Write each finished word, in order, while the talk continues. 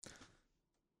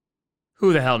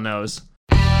Who the hell knows?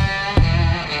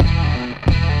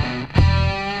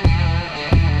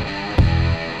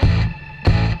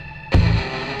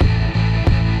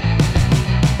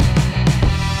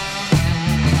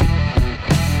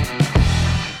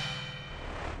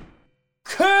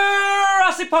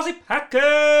 Posse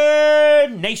Packer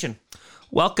Nation.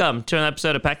 Welcome to an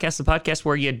episode of Packcast, the podcast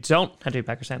where you don't have to be a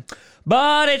Packers fan,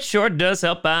 but it sure does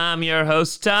help. I'm your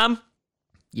host, Tom.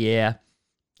 Yeah,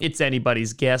 it's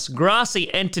anybody's guess,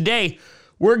 Grossi, and today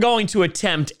we're going to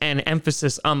attempt, an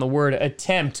emphasis on the word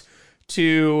attempt,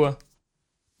 to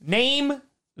name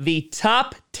the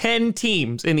top 10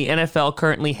 teams in the NFL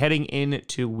currently heading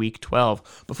into Week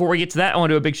 12. Before we get to that, I want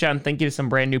to do a big shout and thank you to some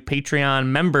brand new Patreon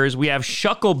members. We have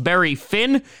Shuckleberry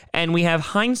Finn, and we have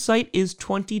Hindsight is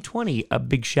 2020. A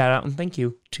big shout out and thank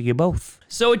you to you both.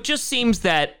 So it just seems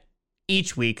that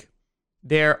each week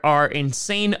there are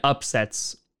insane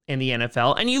upsets in the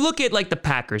NFL. And you look at like the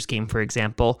Packers game, for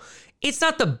example. It's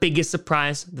not the biggest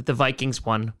surprise that the Vikings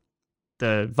won.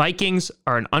 The Vikings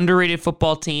are an underrated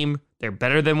football team. They're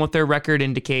better than what their record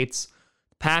indicates.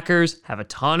 Packers have a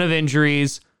ton of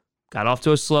injuries, got off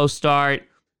to a slow start.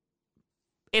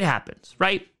 It happens,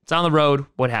 right? It's on the road,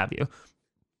 what have you.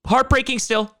 Heartbreaking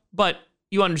still, but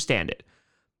you understand it.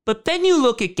 But then you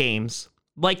look at games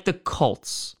like the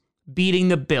Colts beating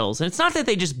the Bills, and it's not that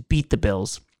they just beat the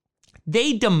Bills.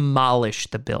 They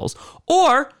demolished the Bills.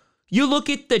 Or you look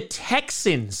at the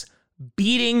Texans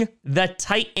beating the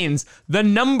Titans, the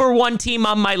number one team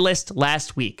on my list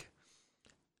last week.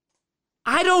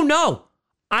 I don't know.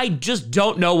 I just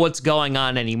don't know what's going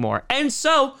on anymore. And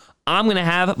so I'm going to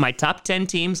have my top 10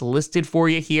 teams listed for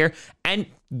you here, and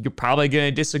you're probably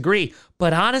going to disagree.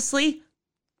 But honestly,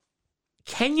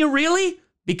 can you really?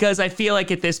 Because I feel like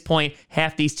at this point,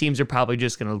 half these teams are probably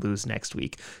just going to lose next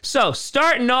week. So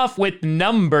starting off with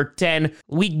number 10,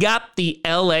 we got the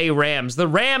LA Rams. The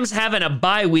Rams having a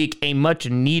bye week, a much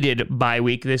needed bye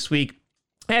week this week,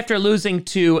 after losing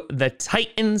to the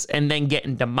Titans and then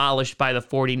getting demolished by the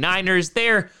 49ers.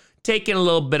 They're taking a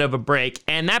little bit of a break,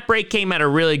 and that break came at a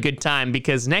really good time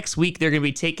because next week they're going to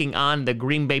be taking on the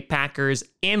Green Bay Packers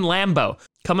in Lambeau.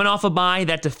 Coming off a bye,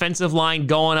 that defensive line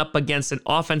going up against an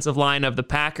offensive line of the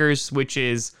Packers, which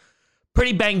is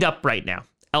pretty banged up right now.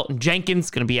 Elton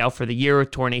Jenkins going to be out for the year with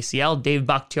torn ACL. Dave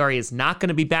Bakhtiari is not going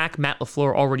to be back. Matt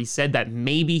LaFleur already said that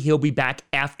maybe he'll be back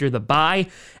after the bye.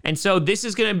 And so this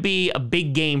is going to be a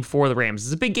big game for the Rams.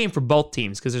 It's a big game for both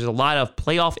teams because there's a lot of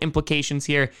playoff implications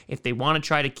here. If they want to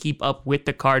try to keep up with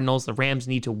the Cardinals, the Rams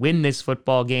need to win this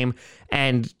football game.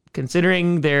 And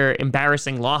considering their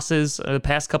embarrassing losses the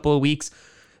past couple of weeks,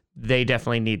 they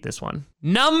definitely need this one.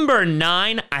 Number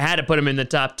 9, I had to put them in the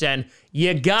top 10.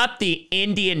 You got the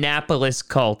Indianapolis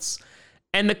Colts.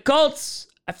 And the Colts,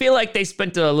 I feel like they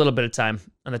spent a little bit of time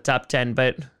on the top 10,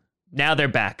 but now they're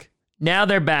back.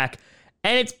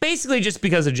 And it's basically just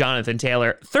because of Jonathan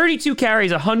Taylor. 32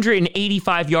 carries,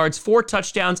 185 yards, 4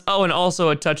 touchdowns. Oh, and also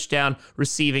a touchdown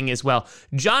receiving as well.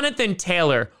 Jonathan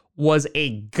Taylor was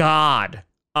a god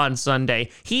on Sunday.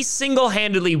 He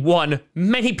single-handedly won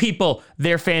many people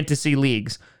their fantasy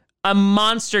leagues. A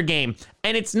monster game.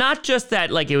 And it's not just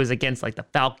that like it was against like the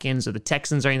Falcons or the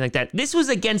Texans or anything like that. This was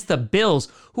against the Bills,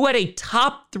 who had a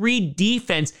top 3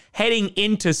 defense heading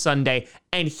into Sunday,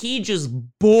 and he just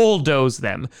bulldozed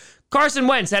them. Carson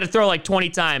Wentz had to throw like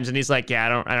 20 times, and he's like,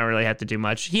 yeah, I don't really have to do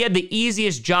much. He had the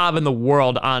easiest job in the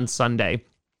world on Sunday.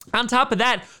 On top of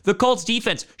that, the Colts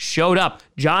defense showed up.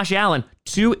 Josh Allen,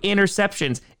 2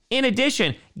 interceptions. In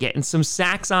addition, getting some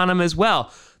sacks on him as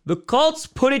well. The Colts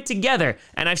put it together,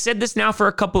 and I've said this now for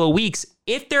a couple of weeks.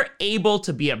 If they're able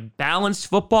to be a balanced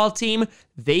football team,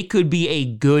 they could be a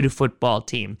good football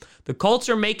team. The Colts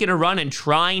are making a run and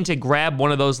trying to grab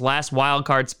one of those last wild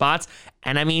card spots.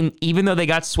 And I mean, even though they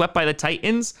got swept by the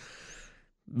Titans,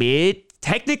 it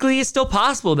technically is still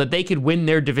possible that they could win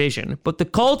their division. But the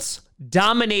Colts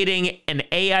dominating an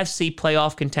AFC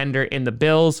playoff contender in the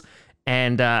Bills,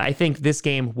 and I think this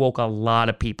game woke a lot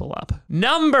of people up.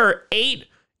 Number 8,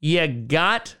 you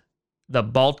got the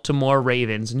Baltimore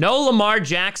Ravens. No Lamar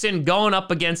Jackson going up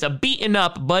against a beaten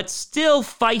up but still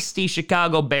feisty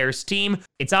Chicago Bears team.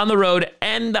 It's on the road,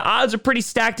 and the odds are pretty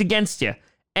stacked against you.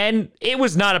 And it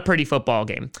was not a pretty football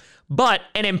game, but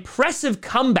an impressive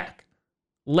comeback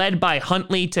led by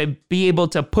Huntley to be able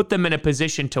to put them in a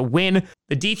position to win.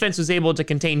 The defense was able to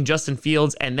contain Justin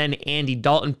Fields and then Andy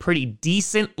Dalton pretty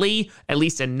decently, at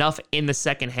least enough in the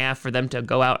second half for them to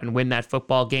go out and win that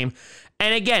football game.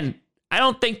 And again, I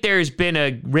don't think there's been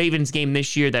a Ravens game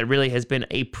this year that really has been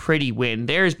a pretty win.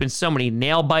 There's been so many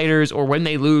nail biters, or when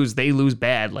they lose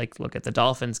bad. Like, look at the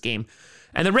Dolphins game.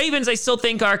 And the Ravens, I still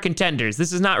think, are contenders.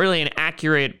 This is not really an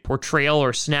accurate portrayal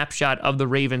or snapshot of the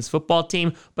Ravens football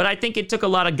team, but I think it took a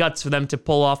lot of guts for them to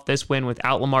pull off this win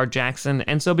without Lamar Jackson.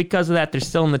 And so because of that, they're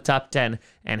still in the top 10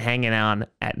 and hanging on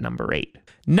at number 8.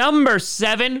 Number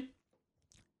 7,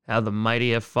 how the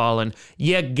mighty have fallen.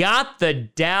 You got the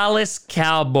Dallas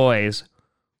Cowboys.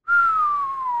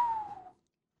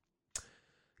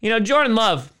 You know, Jordan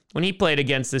Love, when he played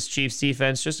against this Chiefs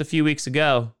defense just a few weeks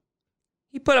ago,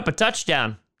 he put up a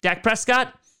touchdown. Dak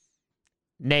Prescott?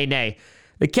 Nay.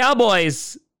 The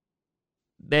Cowboys,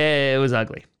 it was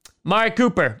ugly. Amari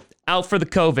Cooper, out for the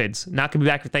COVIDs. Not going to be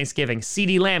back for Thanksgiving.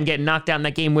 CeeDee Lamb getting knocked out in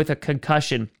that game with a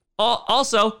concussion.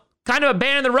 Also, kind of a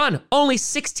ban in the run. Only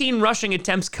 16 rushing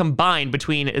attempts combined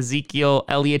between Ezekiel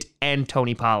Elliott and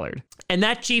Tony Pollard. And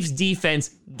that Chiefs defense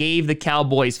gave the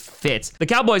Cowboys fits. The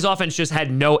Cowboys offense just had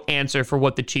no answer for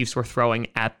what the Chiefs were throwing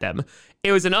at them.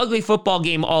 It was an ugly football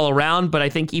game all around, but I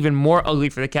think even more ugly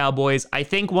for the Cowboys. I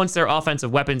think once their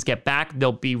offensive weapons get back,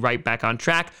 they'll be right back on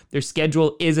track. Their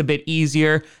schedule is a bit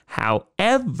easier.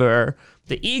 However,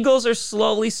 the Eagles are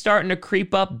slowly starting to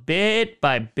creep up bit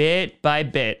by bit by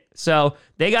bit. So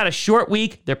they got a short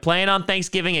week. They're playing on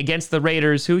Thanksgiving against the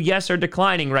Raiders, who, yes, are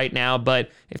declining right now,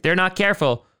 but if they're not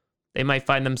careful, they might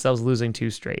find themselves losing 2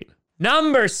 straight.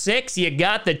 Number 6, you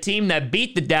got the team that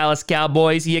beat the Dallas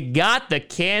Cowboys. You got the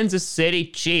Kansas City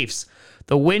Chiefs.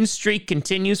 The win streak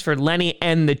continues for Lenny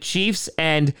and the Chiefs.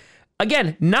 And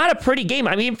again, not a pretty game.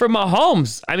 I mean, for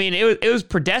Mahomes, it was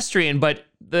pedestrian, but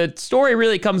the story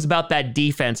really comes about that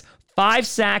defense. 5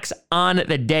 sacks on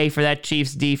the day for that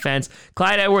Chiefs defense.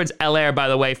 Clyde Edwards-Helaire, by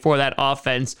the way, for that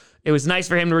offense. It was nice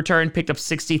for him to return, picked up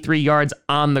 63 yards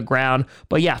on the ground.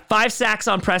 But yeah, 5 sacks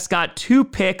on Prescott, 2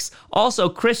 picks. Also,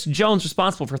 Chris Jones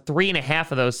responsible for 3.5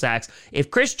 of those sacks.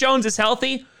 If Chris Jones is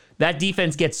healthy, that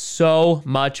defense gets so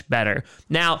much better.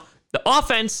 Now, the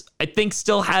offense, I think,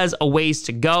 still has a ways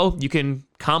to go. You can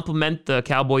compliment the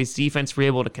Cowboys defense for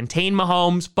able to contain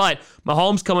Mahomes, but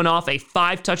Mahomes coming off a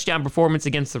 5-touchdown performance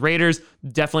against the Raiders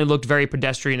definitely looked very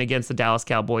pedestrian against the Dallas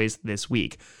Cowboys this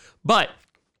week. But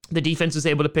the defense was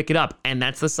able to pick it up, and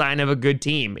that's the sign of a good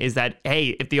team, is that, hey,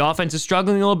 if the offense is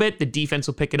struggling a little bit, the defense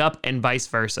will pick it up, and vice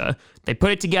versa. They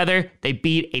put it together, they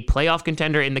beat a playoff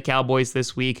contender in the Cowboys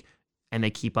this week, and they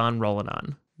keep on rolling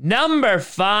on. Number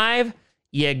 5,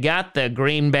 you got the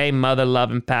Green Bay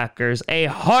mother-loving Packers. A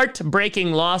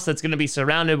heartbreaking loss that's going to be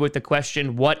surrounded with the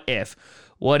question, what if?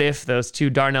 What if those 2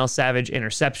 Darnell Savage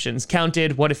interceptions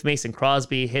counted? What if Mason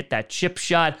Crosby hit that chip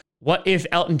shot? What if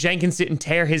Elton Jenkins didn't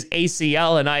tear his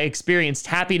ACL and I experienced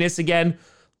happiness again?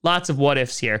 Lots of what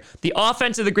ifs here. The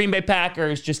offense of the Green Bay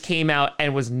Packers just came out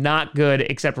and was not good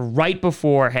except right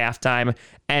before halftime,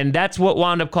 and that's what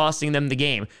wound up costing them the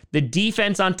game. The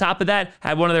defense on top of that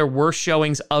had one of their worst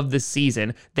showings of the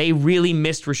season. They really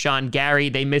missed Rashawn Gary.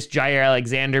 They missed Jair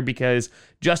Alexander because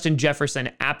Justin Jefferson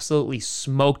absolutely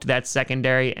smoked that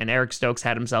secondary, and Eric Stokes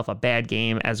had himself a bad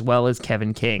game, as well as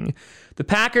Kevin King. The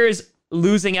Packers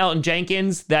losing Elton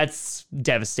Jenkins, that's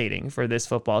devastating for this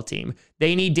football team.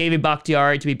 They need David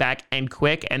Bakhtiari to be back and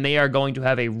quick, and they are going to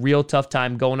have a real tough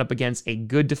time going up against a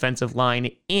good defensive line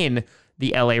in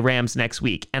the LA Rams next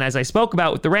week. And as I spoke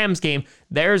about with the Rams game,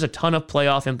 there's a ton of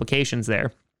playoff implications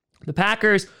there. The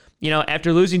Packers,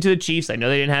 after losing to the Chiefs, I know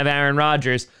they didn't have Aaron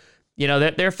Rodgers,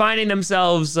 they're finding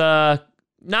themselves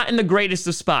not in the greatest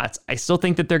of spots. I still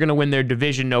think that they're going to win their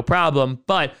division, no problem,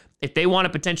 but if they want to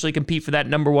potentially compete for that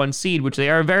number 1 seed, which they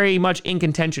are very much in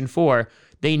contention for,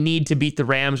 they need to beat the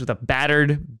Rams with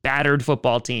a battered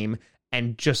football team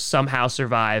and just somehow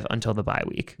survive until the bye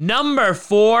week. Number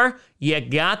 4, you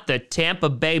got the Tampa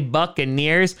Bay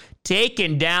Buccaneers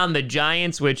taking down the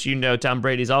Giants, which Tom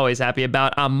Brady's always happy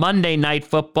about, on Monday Night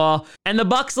Football. And the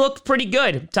Bucs looked pretty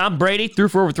good. Tom Brady threw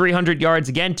for over 300 yards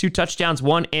again, 2 touchdowns,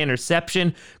 1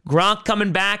 interception. Gronk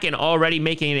coming back and already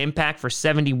making an impact for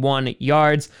 71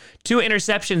 yards. 2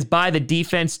 interceptions by the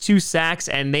defense, 2 sacks,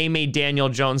 and they made Daniel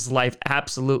Jones' life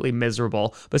absolutely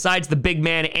miserable. Besides the big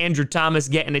man, Andrew Thomas,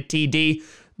 getting a TD,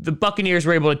 the Buccaneers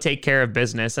were able to take care of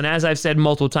business. And as I've said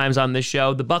multiple times on this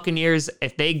show, the Buccaneers,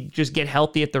 if they just get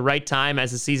healthy at the right time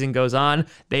as the season goes on,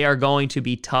 they are going to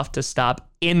be tough to stop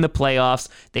in the playoffs.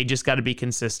 They just got to be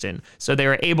consistent. So they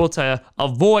were able to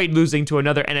avoid losing to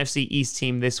another NFC East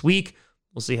team this week.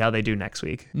 We'll see how they do next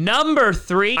week. Number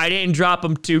 3, I didn't drop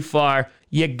them too far.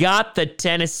 You got the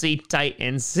Tennessee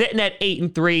Titans sitting at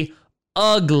 8-3.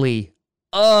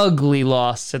 Ugly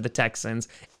loss to the Texans.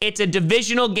 It's a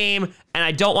divisional game, and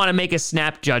I don't want to make a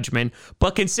snap judgment,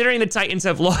 but considering the Titans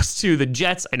have lost to the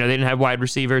Jets, I know they didn't have wide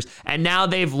receivers, and now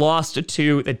they've lost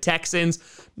to the Texans,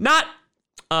 not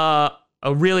a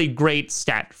really great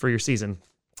stat for your season.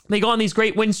 They go on these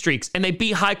great win streaks and they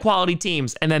beat high quality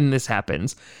teams. And then this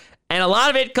happens. And a lot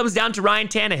of it comes down to Ryan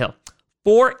Tannehill.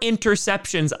 4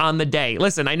 interceptions on the day.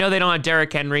 Listen, I know they don't have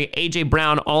Derrick Henry. A.J.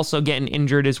 Brown also getting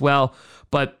injured as well.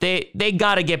 But they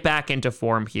got to get back into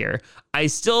form here. I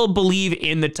still believe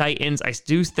in the Titans. I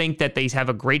do think that they have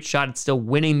a great shot at still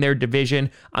winning their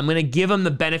division. I'm going to give them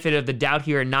the benefit of the doubt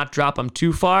here and not drop them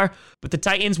too far. But the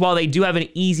Titans, while they do have an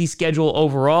easy schedule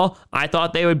overall, I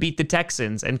thought they would beat the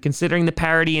Texans. And considering the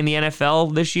parity in the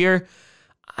NFL this year,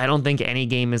 I don't think any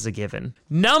game is a given.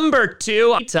 Number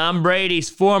 2, Tom Brady's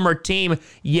former team.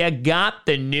 You got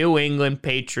the New England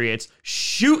Patriots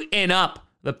shooting up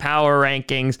the power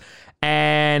rankings.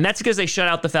 And that's because they shut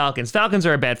out the Falcons. Falcons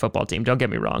are a bad football team, don't get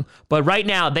me wrong. But right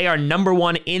now, they are number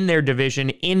 1 in their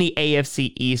division in the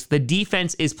AFC East. The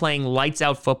defense is playing lights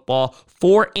out football.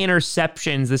 4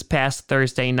 interceptions this past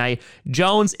Thursday night.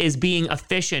 Jones is being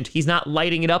efficient. He's not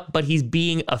lighting it up, but he's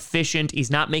being efficient. He's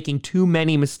not making too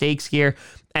many mistakes here.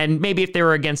 And maybe if they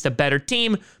were against a better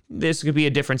team, this could be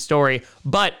a different story.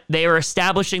 But they are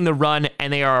establishing the run,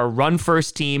 and they are a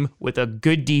run-first team with a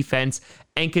good defense.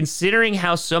 And considering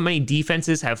how so many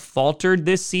defenses have faltered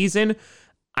this season,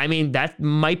 I mean, that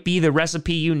might be the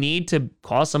recipe you need to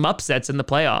cause some upsets in the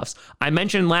playoffs. I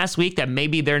mentioned last week that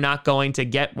maybe they're not going to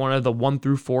get one of the 1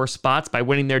 through 4 spots by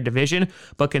winning their division,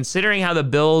 but considering how the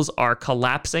Bills are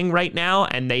collapsing right now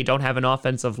and they don't have an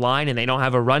offensive line and they don't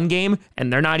have a run game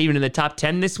and they're not even in the top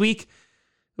 10 this week,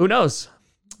 who knows?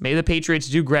 Maybe the Patriots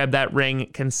do grab that ring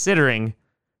considering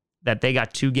that they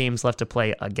got 2 games left to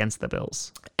play against the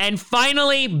Bills. And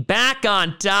finally, back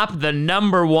on top, the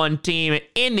number 1 team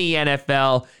in the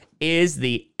NFL is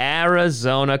the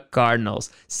Arizona Cardinals.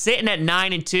 Sitting at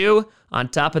 9-2 on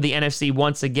top of the NFC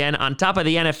once again, on top of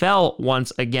the NFL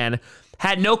once again.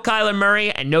 Had no Kyler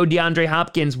Murray and no DeAndre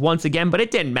Hopkins once again, but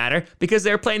it didn't matter because they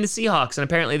were playing the Seahawks, and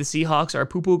apparently the Seahawks are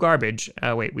poo-poo garbage.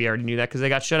 Wait, we already knew that because they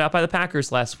got shut out by the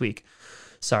Packers last week.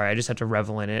 Sorry, I just have to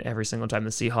revel in it every single time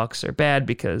the Seahawks are bad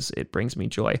because it brings me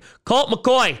joy. Colt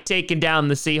McCoy taking down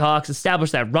the Seahawks,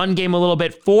 established that run game a little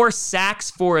bit. 4 sacks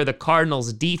for the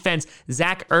Cardinals defense.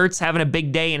 Zach Ertz having a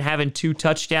big day and having 2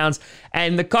 touchdowns.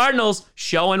 And the Cardinals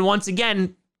showing once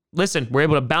again, listen, we're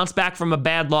able to bounce back from a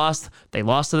bad loss. They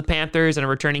lost to the Panthers and a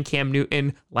returning Cam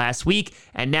Newton last week,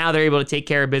 and now they're able to take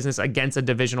care of business against a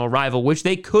divisional rival, which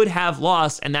they could have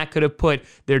lost, and that could have put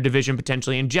their division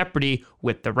potentially in jeopardy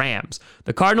with the Rams.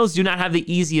 The Cardinals do not have the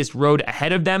easiest road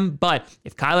ahead of them, but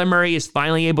if Kyler Murray is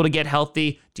finally able to get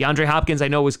healthy, DeAndre Hopkins I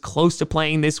know was close to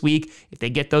playing this week. If they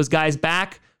get those guys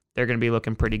back, they're going to be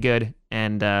looking pretty good,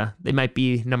 and they might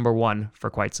be number 1 for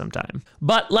quite some time.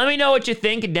 But let me know what you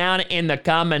think down in the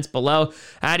comments below.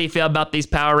 How do you feel about these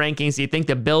power rankings? Do you think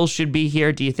the Bills should be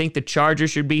here? Do you think the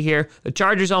Chargers should be here? The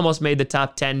Chargers almost made the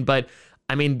top 10, but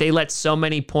I mean, they let so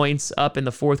many points up in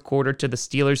the 4th quarter to the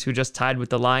Steelers, who just tied with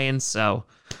the Lions, so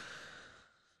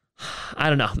I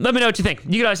don't know. Let me know what you think.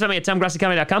 You can always find me at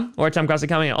TomGrossiComedy.com or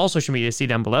TomGrossiComedy on all social media. See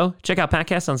down below. Check out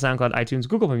podcasts on SoundCloud, iTunes,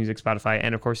 Google Play Music, Spotify,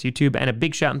 and of course YouTube. And a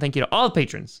big shout and thank you to all the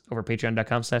patrons over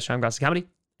Patreon.com/TomGrossiComedy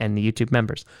and the YouTube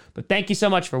members. But thank you so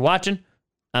much for watching.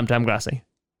 I'm Tom Grossi.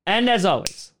 And as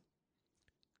always,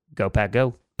 go Pack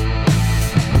Go.